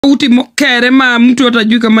Uti mokere ma mtu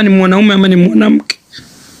atajui kama ni mwanaume ama ni mwanamke.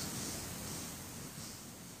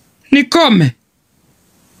 Nikome.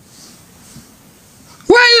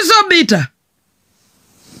 Why are you so bitter?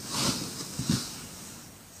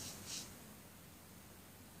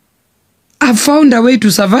 I've found a way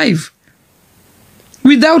to survive.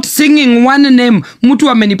 Without singing one name, mtu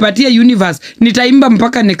amenipatia universe. Nitaimba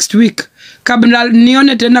mpaka next week. Kabla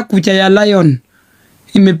nione tena kucha ya lion.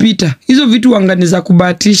 Imepita. Hizo vitu wangani za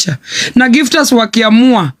kubahatisha. Na gifters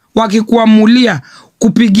wakiamua, wakikuamulia,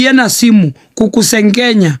 kupigiana simu,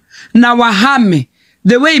 kukusengenya, na wahame,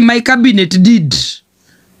 the way my cabinet did.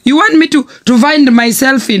 You want me to find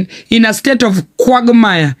myself in a state of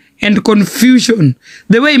quagmire and confusion,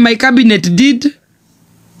 the way my cabinet did?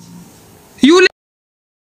 You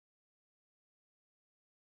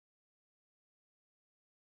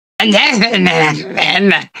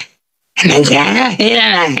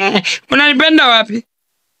unanipenda wapi?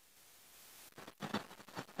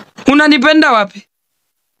 Unanipenda wapi?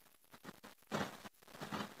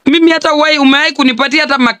 Mimi hata umewahi kunipatia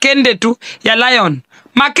hata makende tu ya lion.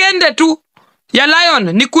 Makende tu ya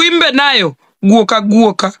lion ni kuimbe nayo guoka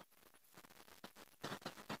guoka.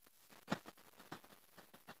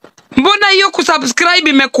 Mbona hiyo kusubscribe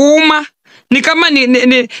imekuuma? Ni kama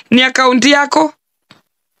ni account yako?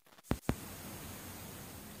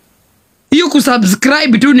 Hiyo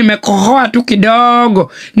kusubscribe tu nimekohoa tu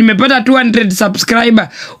kidogo. Nimepata 200 subscriber.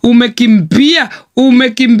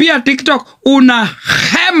 Umekimbia TikTok.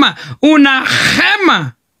 Unahema.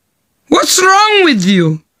 What's wrong with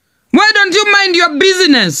you? Why don't you mind your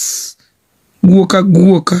business? Guoka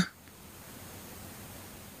guoka.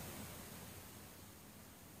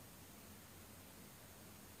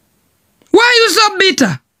 Why are you so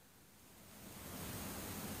bitter?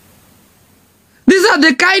 These are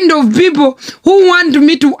the kind of people who want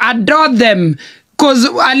me to adore them. Cause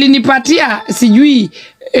alinipatia sijui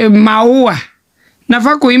maua.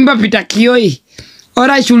 Nafaa kuimba pita kioi.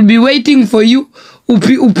 Or I should be waiting for you.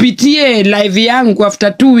 Upitie live yangu after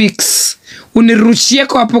 2 weeks. Unirushie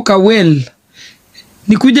kwa hapo kawel.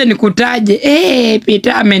 Nikuje nikutaje.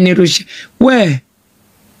 Pita amenirushia. Where?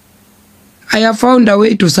 I have found a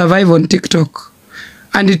way to survive on TikTok.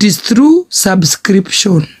 And it is through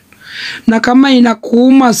subscription. Na kama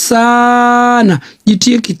inakuuma sana,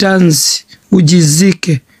 jitie kitanzi,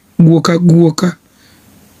 ujizike, guoka guoka.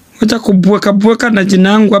 Wacha kubweka na jina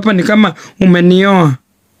yangu hapa ni kama umenioa.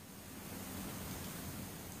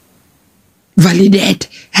 Validate.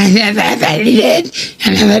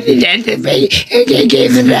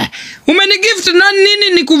 Umenigift na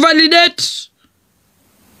nini ni kuvalidate?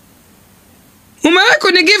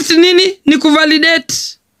 Umeweko ni gift nini ni kuvalidate?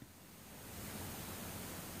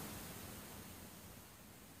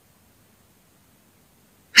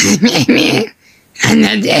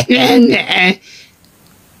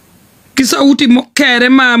 Kisa uti mokere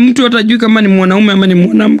ma mtu atajui kama ni mwanaume ama ni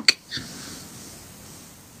mwanamke.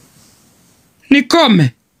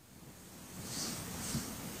 Nikome.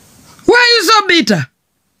 Why are you so bitter?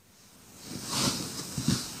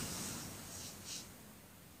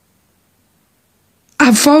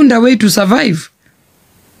 I've found a way to survive.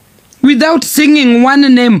 Without singing one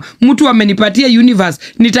name, mtu amenipatia universe.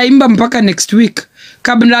 Nitaimba mpaka next week.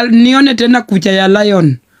 Kabla nione tena kucha ya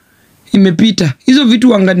lion. Imepita. Hizo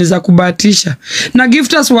vitu wangani za kubahatisha. Na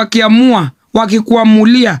gifters wakiamua,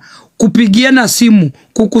 wakikuamulia, kupigiana simu,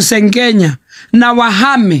 kukusengenya, na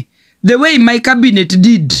wahame, the way my cabinet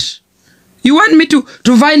did. You want me to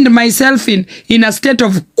find myself in a state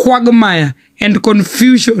of quagmire and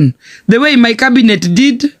confusion, the way my cabinet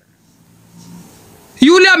did?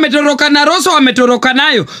 Yule ametoroka na Roso ametoroka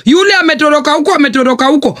nayo. Yule ametoroka huko.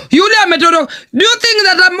 Yule ametoroka. Do you think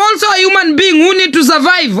that I'm also a human being who need to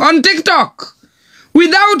survive on TikTok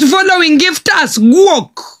without following gifters?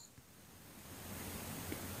 Guok.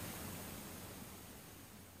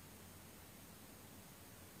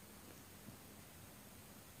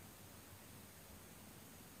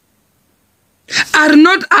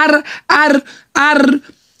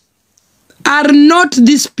 Are not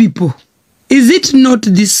these people? Is it not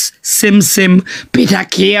this same Peter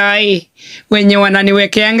Kioi wenye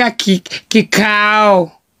wananiwekeanga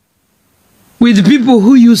kikao with people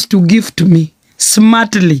who used to gift me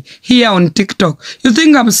smartly here on TikTok? You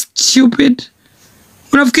think I'm stupid?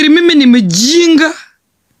 Unafikiri mimi ni mjinga?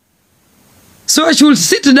 So I should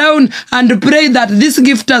sit down and pray that these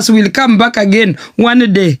gifters will come back again one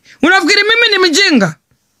day. Unafikiri mimi ni mjinga?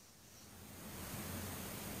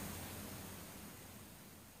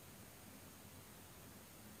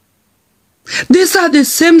 These are the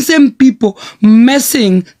same people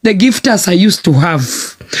messing the gifters I used to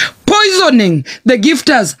have. poisoning the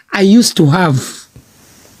gifters I used to have.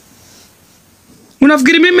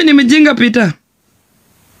 Unafikiri mimi nimejinga Peter?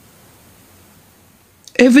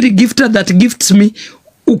 Every gifter that gifts me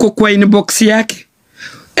uko kwa inbox yake.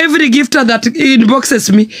 Every gifter that inboxes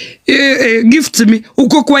me, gifts me,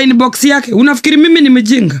 uko kwa inbox yake. Unafikiri mimi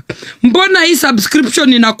nimejinga? Mbona hii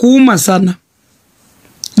subscription inakuuma sana?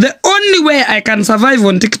 The only way I can survive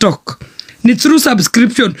on TikTok ni through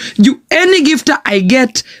subscription. Any gifter I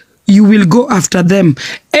get, you will go after them.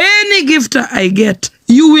 Any gifter I get,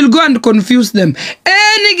 you will go and confuse them.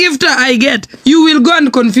 Any gifter I get, you will go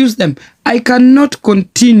and confuse them. I cannot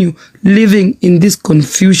continue living in this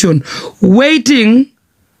confusion, waiting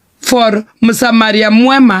for msamaria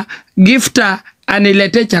mwema gifter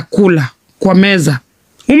anilete chakula kwa meza.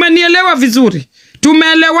 Umenielewa vizuri?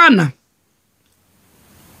 Tumeelewana?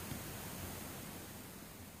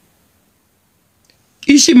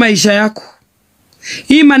 Ishi maisha yako.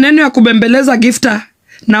 Hii maneno ya kubembeleza gifter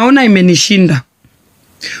naona imenishinda.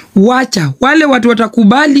 Wacha, wale watu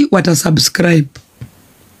watakubali watasubscribe.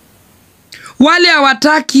 Wale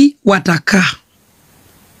hawataki watakaa.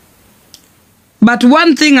 But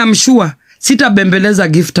one thing I'm sure, sitabembeleza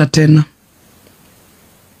gifter tena.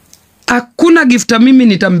 Hakuna gifter mimi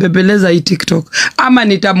nitambembeleza hii TikTok ama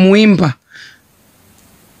nitamuimba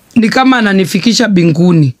ni kama ananifikisha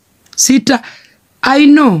binguni. I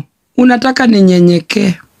know unataka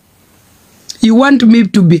ninyenyekee. You want me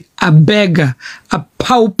to be a beggar, a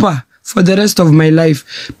pauper for the rest of my life.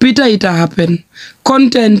 Peter, ita happen.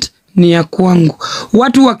 Content ni ya kwangu.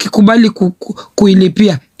 Watu wakikubali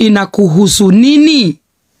kuilipia, inakuhusu nini?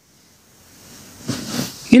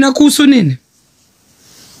 Inakuhusu nini?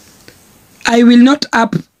 I will not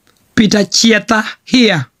up Peter Chieta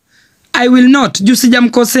here. I will not. Juu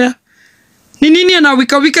sijamkosea. Ni nini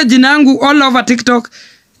anawika jina yangu all over TikTok?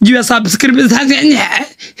 Juu ya subscribers.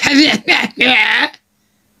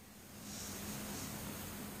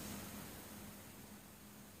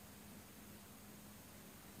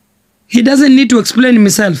 He doesn't need to explain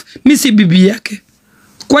himself. Mi si bibi yake.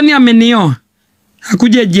 Kwani amenioa?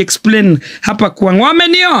 Hakuja ji-explain hapa kwangu.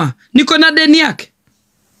 Amenioa? Niko na deni yake.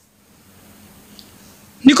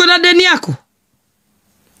 Niko na deni yako.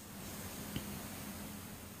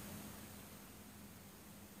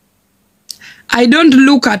 I don't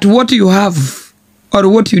look at what you have or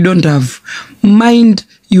what you don't have. Mind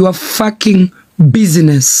your fucking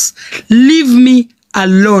business. Leave me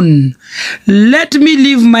alone. Let me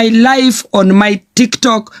live my life on my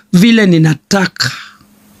TikTok vile ninataka.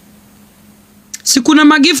 Si kuna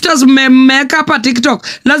magifters mmeka hapa TikTok,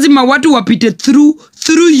 lazima watu wapite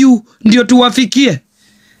through you ndio tuwafikie.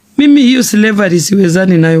 Mimi hiyo slavery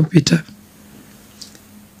siwezani nayo Peter.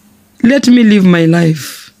 Let me live my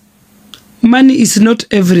life. Money is not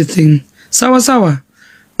everything. Sawa sawa.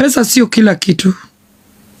 Pesa sio kila kitu.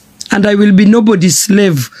 And I will be nobody's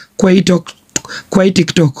slave kwa hii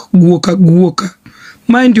TikTok. Guoka.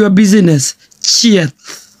 Mind your business. Cheers.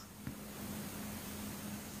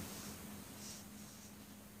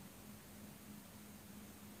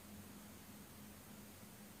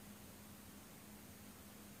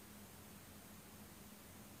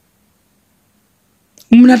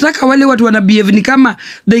 Mnataka wale watu wana behave ni kama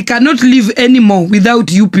they cannot live anymore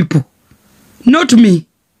without you people. Not me.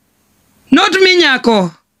 Not me,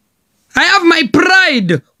 Nyako. I have my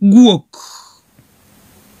pride. Guok.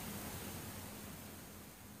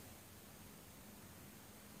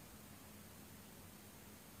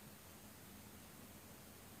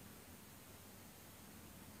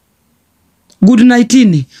 Good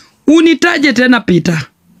nightini. Unitaje tena Peter.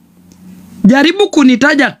 Jaribu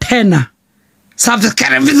kunitaja tena.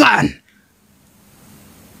 Subscribe.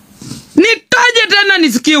 Nitaje tena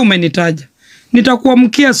nisikie umenitaja.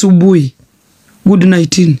 Nitakuamkia asubuhi. Good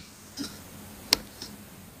nightini.